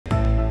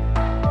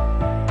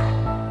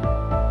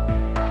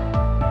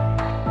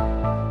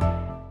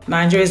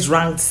Nigeria is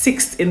ranked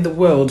 6th in the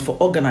world for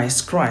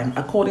organized crime,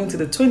 according to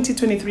the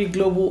 2023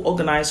 Global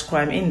Organized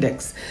Crime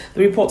Index.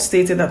 The report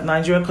stated that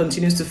Nigeria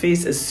continues to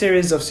face a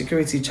series of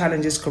security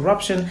challenges,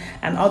 corruption,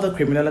 and other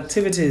criminal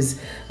activities.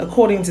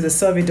 According to the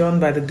survey done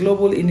by the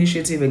Global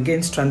Initiative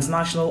Against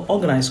Transnational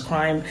Organized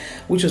Crime,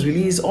 which was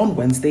released on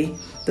Wednesday,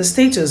 the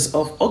status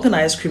of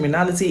organized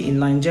criminality in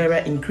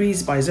Nigeria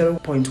increased by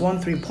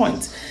 0.13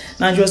 points.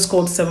 Nigeria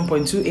scored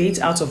 7.28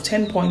 out of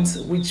 10 points,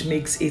 which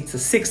makes it the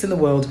 6th in the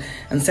world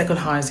and second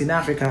highest in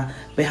Africa,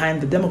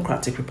 behind the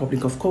Democratic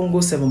Republic of Congo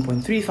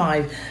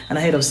 7.35 and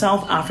ahead of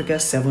South Africa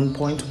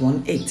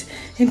 7.18.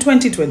 In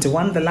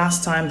 2021, the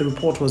last time the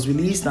report was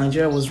released,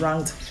 Nigeria was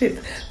ranked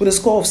 5th with a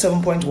score of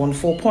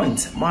 7.14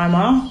 points.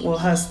 Myanmar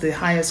has the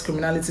highest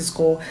criminality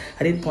score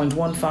at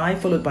 8.15,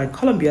 followed by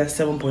Colombia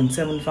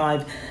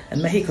 7.75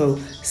 and Mexico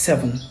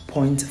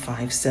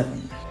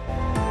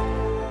 7.57.